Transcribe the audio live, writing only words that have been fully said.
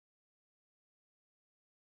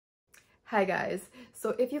Hi guys,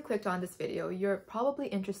 so if you clicked on this video, you're probably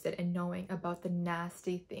interested in knowing about the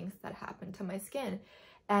nasty things that happen to my skin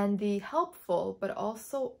and the helpful but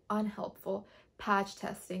also unhelpful patch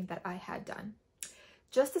testing that I had done.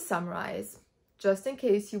 Just to summarize, just in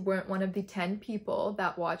case you weren't one of the 10 people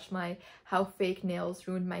that watched my How Fake Nails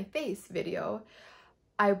Ruined My Face video,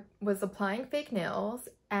 I was applying fake nails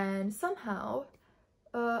and somehow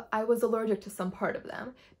I was allergic to some part of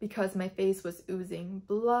them because my face was oozing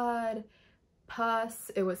blood,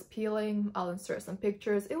 pus, it was peeling. I'll insert some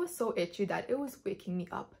pictures. It was so itchy that it was waking me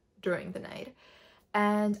up during the night.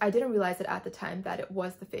 And I didn't realize it at the time that it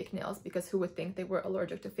was the fake nails, because who would think they were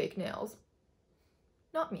allergic to fake nails?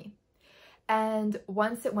 Not me. And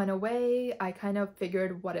once it went away, I kind of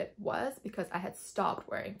figured what it was because I had stopped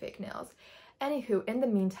wearing fake nails. Anywho, in the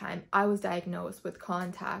meantime, I was diagnosed with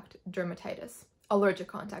contact dermatitis, allergic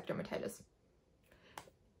contact dermatitis.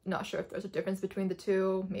 Not sure if there's a difference between the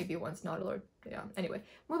two. Maybe one's not allergic. Yeah, anyway,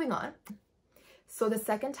 moving on. So the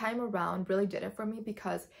second time around really did it for me,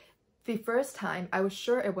 because the first time I was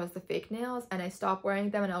sure it was the fake nails and I stopped wearing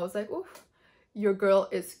them and I was like, oof, your girl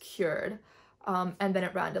is cured. And then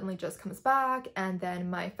it randomly just comes back, and then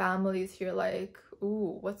my family's here like,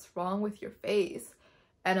 ooh, what's wrong with your face?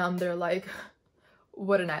 And they're like,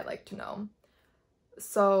 wouldn't I like to know?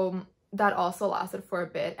 So that also lasted for a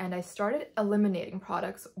bit, and I started eliminating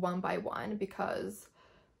products one by one because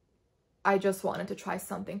I just wanted to try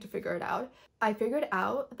something to figure it out. I figured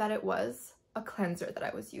out that it was a cleanser that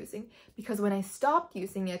I was using, because when I stopped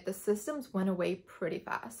using it, the symptoms went away pretty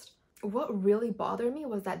fast. What really bothered me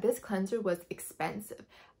was that this cleanser was expensive.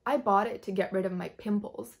 I bought it to get rid of my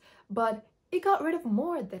pimples, but it got rid of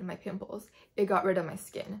more than my pimples. It got rid of my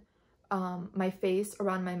skin. My face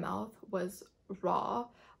around my mouth was raw.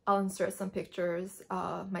 I'll insert some pictures.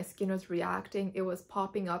 My skin was reacting. It was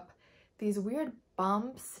popping up these weird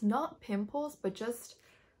bumps, not pimples, but just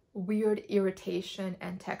weird irritation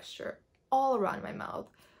and texture all around my mouth,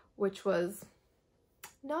 which was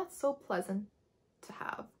not so pleasant to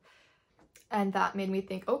have. And that made me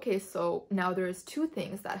think, okay, so now there's two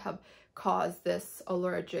things that have caused this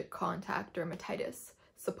allergic contact dermatitis,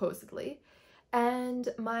 supposedly. And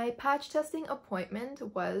my patch testing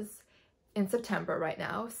appointment was in September right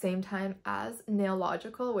now, same time as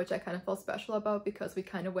Nailogical, which I kind of felt special about because we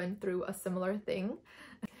kind of went through a similar thing.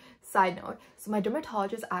 Side note, so my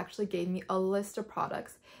dermatologist actually gave me a list of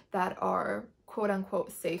products that are quote-unquote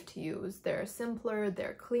safe to use. They're simpler,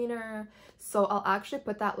 they're cleaner. So I'll actually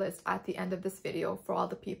put that list at the end of this video for all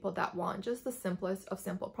the people that want just the simplest of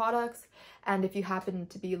simple products. And if you happen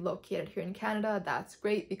to be located here in Canada, that's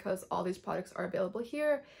great, because all these products are available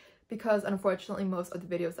here, because unfortunately most of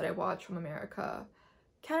the videos that I watch from America,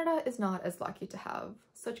 Canada is not as lucky to have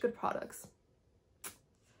such good products.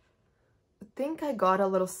 I think I got a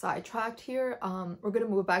little sidetracked here. We're gonna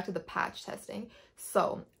move back to the patch testing.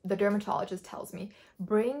 So the dermatologist tells me,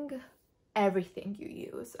 bring everything you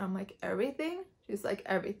use. And I'm like, everything? She's like,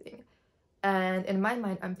 everything. And in my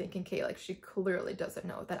mind, I'm thinking, okay, like she clearly doesn't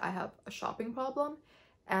know that I have a shopping problem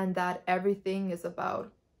and that everything is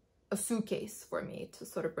about a suitcase for me to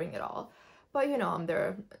sort of bring it all. But you know, I'm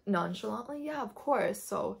there nonchalantly, yeah, of course.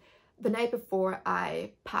 So the night before,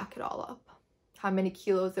 I pack it all up. How many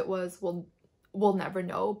kilos it was, we'll never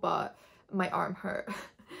know, but my arm hurt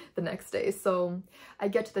the next day. So I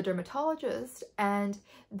get to the dermatologist and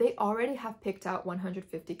they already have picked out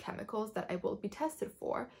 150 chemicals that I will be tested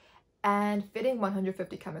for. And fitting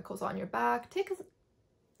 150 chemicals on your back takes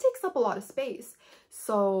up a lot of space.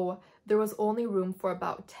 So there was only room for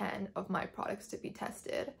about 10 of my products to be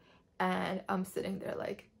tested. And I'm sitting there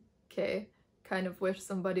like, okay, kind of wish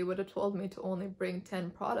somebody would have told me to only bring 10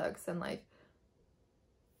 products and like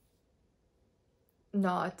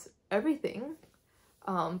not everything.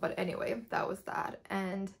 But anyway, that was that.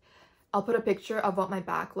 And I'll put a picture of what my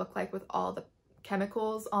back looked like with all the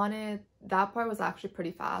chemicals on it. That part was actually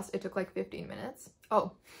pretty fast. It took like 15 minutes.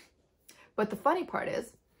 Oh, but the funny part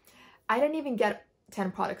is I didn't even get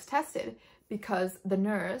 10 products tested, because the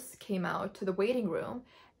nurse came out to the waiting room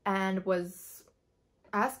and was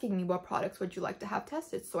asking me, what products would you like to have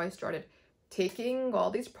tested? So I started taking all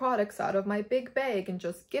these products out of my big bag and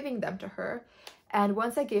just giving them to her. And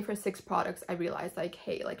once I gave her 6 products, I realized like,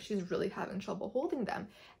 hey, like she's really having trouble holding them.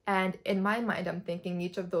 And in my mind, I'm thinking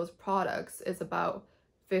each of those products is about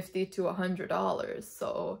 $50 to $100.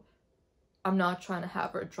 So I'm not trying to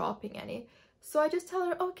have her dropping any. So I just tell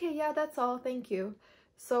her, okay, yeah, that's all, thank you.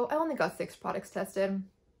 So I only got 6 products tested,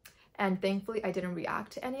 and thankfully I didn't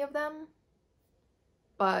react to any of them,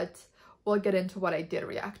 but we'll get into what I did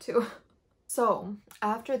react to. So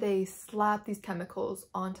after they slapped these chemicals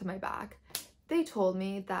onto my back, they told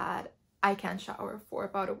me that I can't shower for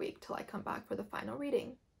about a week till I come back for the final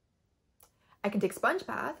reading. I can take sponge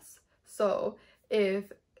baths. So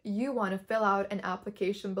if you want to fill out an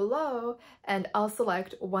application below, and I'll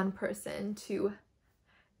select one person to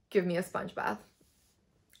give me a sponge bath.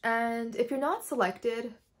 And if you're not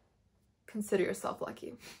selected, consider yourself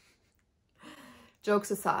lucky.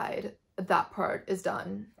 Jokes aside, that part is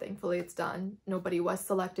done. Thankfully, it's done. Nobody was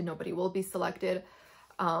selected. Nobody will be selected.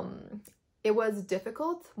 It was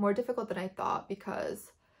difficult, more difficult than I thought,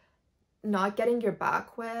 because not getting your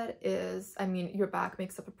back wet is, I mean, your back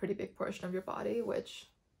makes up a pretty big portion of your body, which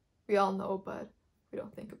we all know, but we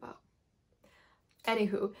don't think about.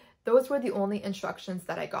 Anywho, those were the only instructions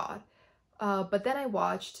that I got. But then I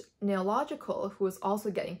watched Nailogical, who was also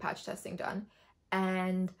getting patch testing done,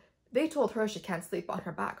 and they told her she can't sleep on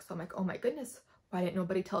her back. So I'm like, oh my goodness, why didn't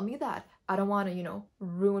nobody tell me that? I don't want to, you know,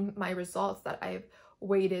 ruin my results that I've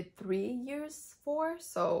waited 3 years for.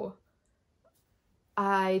 So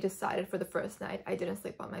I decided for the first night, I didn't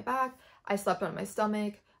sleep on my back. I slept on my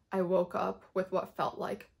stomach. I woke up with what felt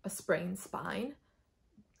like a sprained spine.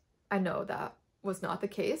 I know that was not the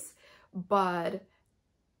case, but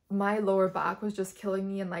my lower back was just killing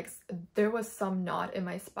me, and like there was some knot in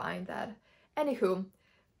my spine that, anywho,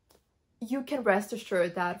 you can rest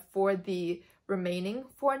assured that for the remaining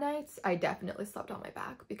 4 nights, I definitely slept on my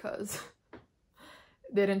back because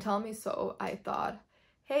they didn't tell me. So I thought,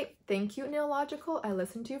 hey, thank you, Nailogical. I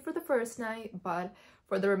listened to you for the first night, but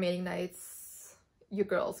for the remaining nights, you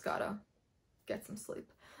girls gotta get some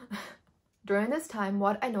sleep. During this time,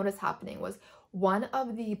 what I noticed happening was one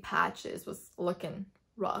of the patches was looking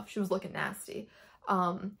rough. She was looking nasty.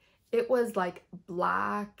 It was like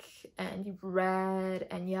black and red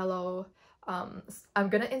and yellow. I'm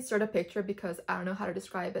gonna insert a picture because I don't know how to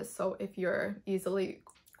describe it. So if you're easily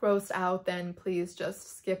grossed out, then please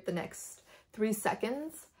just skip the next 3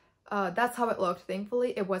 seconds. That's how it looked.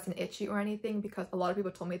 Thankfully, it wasn't itchy or anything, because a lot of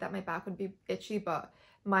people told me that my back would be itchy, but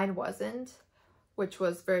mine wasn't, which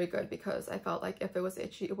was very good, because I felt like if it was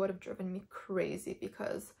itchy, it would have driven me crazy,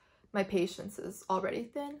 because my patience is already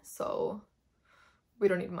thin, so we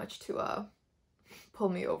don't need much to pull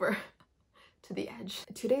me over to the edge.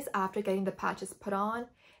 2 days after getting the patches put on,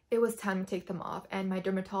 it was time to take them off, and my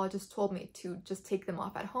dermatologist told me to just take them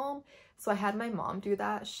off at home. So I had my mom do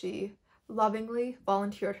that. She lovingly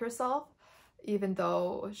volunteered herself, even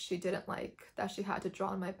though she didn't like that she had to draw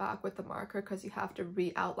on my back with the marker, because you have to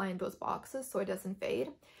re-outline those boxes so it doesn't fade.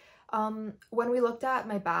 When we looked at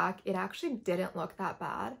my back, it actually didn't look that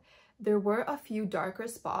bad. There were a few darker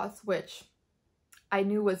spots, which I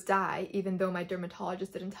knew was dye, even though my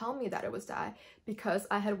dermatologist didn't tell me that it was dye, because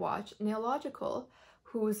I had watched Nailogical,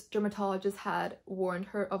 whose dermatologist had warned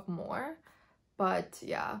her of more. But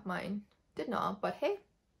yeah, mine did not. But hey,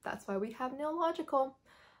 that's why we have Nailogical.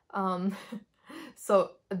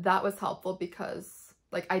 So that was helpful, because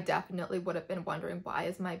like I definitely would have been wondering, why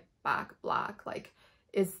is my back black? Like,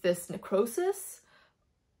 is this necrosis?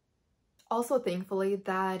 Also, thankfully,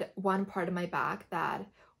 that one part of my back that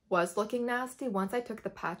was looking nasty, once I took the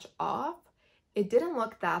patch off, it didn't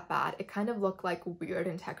look that bad. It kind of looked like weird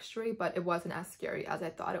and textury, but it wasn't as scary as I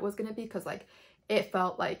thought it was gonna be, because like it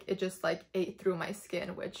felt like it just like ate through my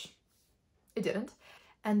skin, which it didn't.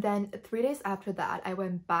 And then 3 days after that, I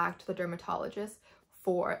went back to the dermatologist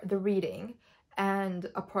for the reading, and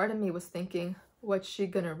a part of me was thinking, what's she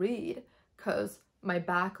gonna read? Because my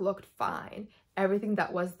back looked fine. Everything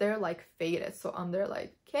that was there like faded. So I'm there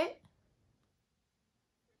like, okay,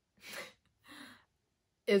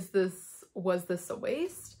 was this a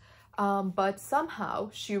waste? But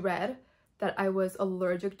somehow she read that I was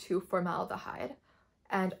allergic to formaldehyde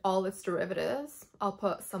and all its derivatives. I'll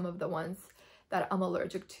put some of the ones that I'm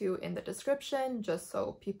allergic to in the description, just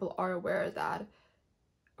so people are aware that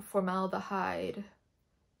formaldehyde,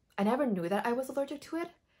 I never knew that I was allergic to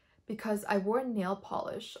it, because I wore nail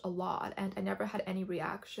polish a lot and I never had any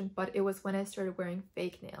reaction, but it was when I started wearing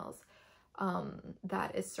fake nails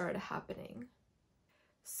that it started happening.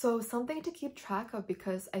 So something to keep track of,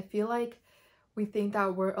 because I feel like we think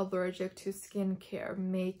that we're allergic to skincare,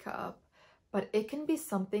 makeup, but it can be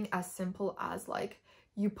something as simple as like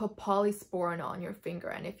you put polysporin on your finger,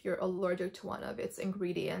 and if you're allergic to one of its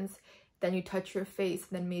ingredients, then you touch your face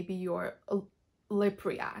and then maybe your lip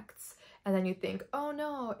reacts, and then you think, oh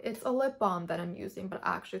no, it's a lip balm that I'm using, but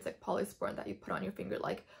actually it's like polysporin that you put on your finger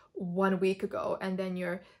like 1 week ago, and then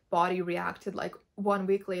your body reacted like 1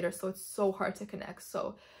 week later. So it's so hard to connect.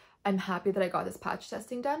 So I'm happy that I got this patch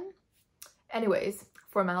testing done. Anyways,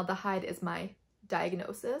 formaldehyde is my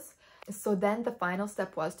diagnosis. So then the final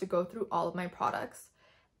step was to go through all of my products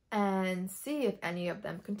and see if any of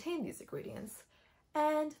them contain these ingredients.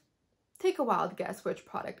 And Take a wild guess which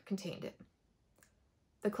product contained it.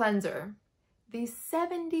 The cleanser. The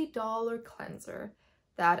 $70 cleanser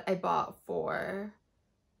that I bought for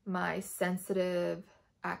my sensitive,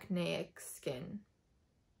 acneic skin.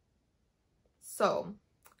 So,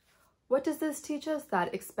 what does this teach us?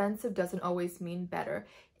 That expensive doesn't always mean better,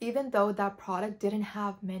 even though that product didn't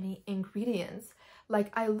have many ingredients.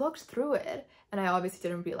 Like, I looked through it, and I obviously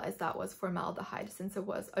didn't realize that was formaldehyde since it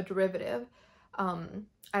was a derivative.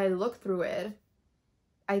 I looked through it.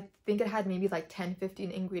 I think it had maybe like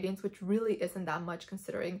 10-15 ingredients, which really isn't that much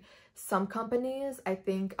considering some companies. I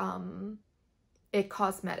think It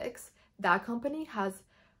Cosmetics, that company has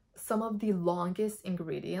some of the longest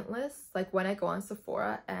ingredient lists. Like when I go on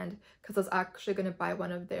Sephora, and because I was actually going to buy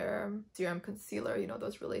one of their serum concealer, you know,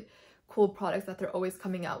 those really cool products that they're always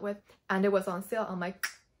coming out with, and it was on sale. I'm like,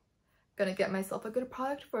 gonna get myself a good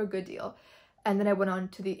product for a good deal. And then I went on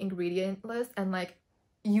to the ingredient list, and like,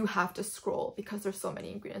 you have to scroll because there's so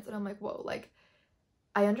many ingredients, and I'm like, whoa, like,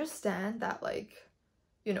 I understand that, like,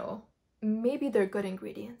 you know, maybe they're good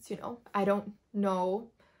ingredients, you know, I don't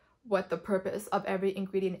know what the purpose of every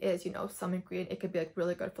ingredient is, you know, some ingredient, it could be like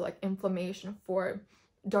really good for like inflammation, for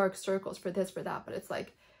dark circles, for this, for that, but it's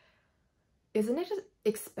like, isn't it just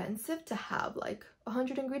expensive to have like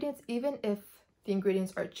 100 ingredients? Even if the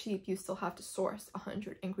ingredients are cheap, you still have to source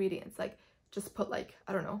 100 ingredients. Like, just put like,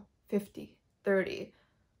 I don't know, 50, 30,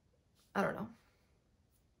 I don't know.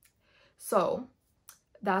 So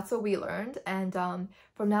that's what we learned, and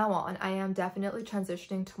from now on I am definitely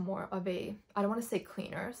transitioning to more of a, I don't want to say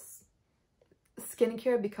cleaner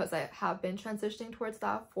skincare, because I have been transitioning towards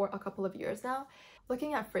that for a couple of years now.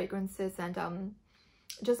 Looking at fragrances, and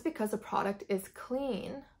just because a product is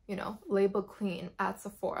clean, you know, labeled clean at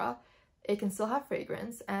Sephora, it can still have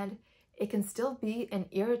fragrance, and it can still be an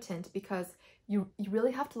irritant, because you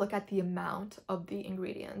really have to look at the amount of the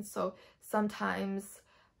ingredients. So sometimes,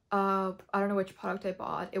 I don't know which product I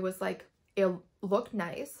bought, it was like, it looked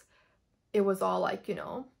nice, it was all like, you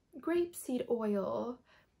know, grapeseed oil,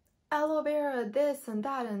 aloe vera, this and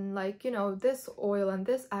that, and like, you know, this oil and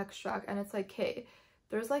this extract, and it's like, hey,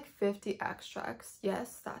 there's like 50 extracts.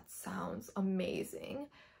 Yes, that sounds amazing,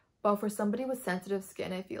 but for somebody with sensitive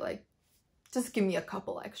skin, I feel like just give me a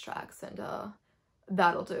couple extracts and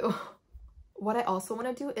that'll do. What I also want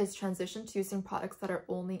to do is transition to using products that are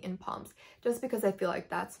only in pumps, just because I feel like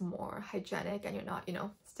that's more hygienic, and you're not, you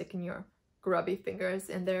know, sticking your grubby fingers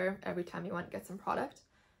in there every time you want to get some product.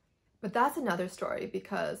 But that's another story,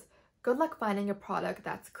 because good luck finding a product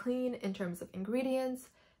that's clean in terms of ingredients,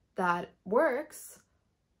 that works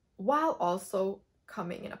while also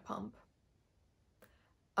coming in a pump.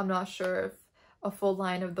 I'm not sure if a full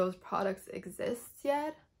line of those products exists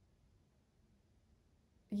yet.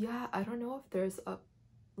 Yeah, I don't know if there's a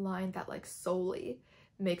line that like solely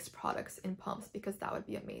makes products in pumps, because that would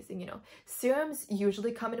be amazing. You know, serums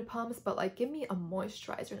usually come in a pumps, but like, give me a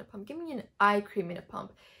moisturizer in a pump, give me an eye cream in a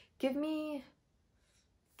pump, give me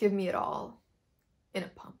it all in a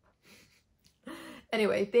pump.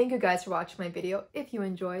 Anyway, thank you guys for watching my video. If you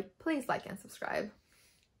enjoyed, please like and subscribe.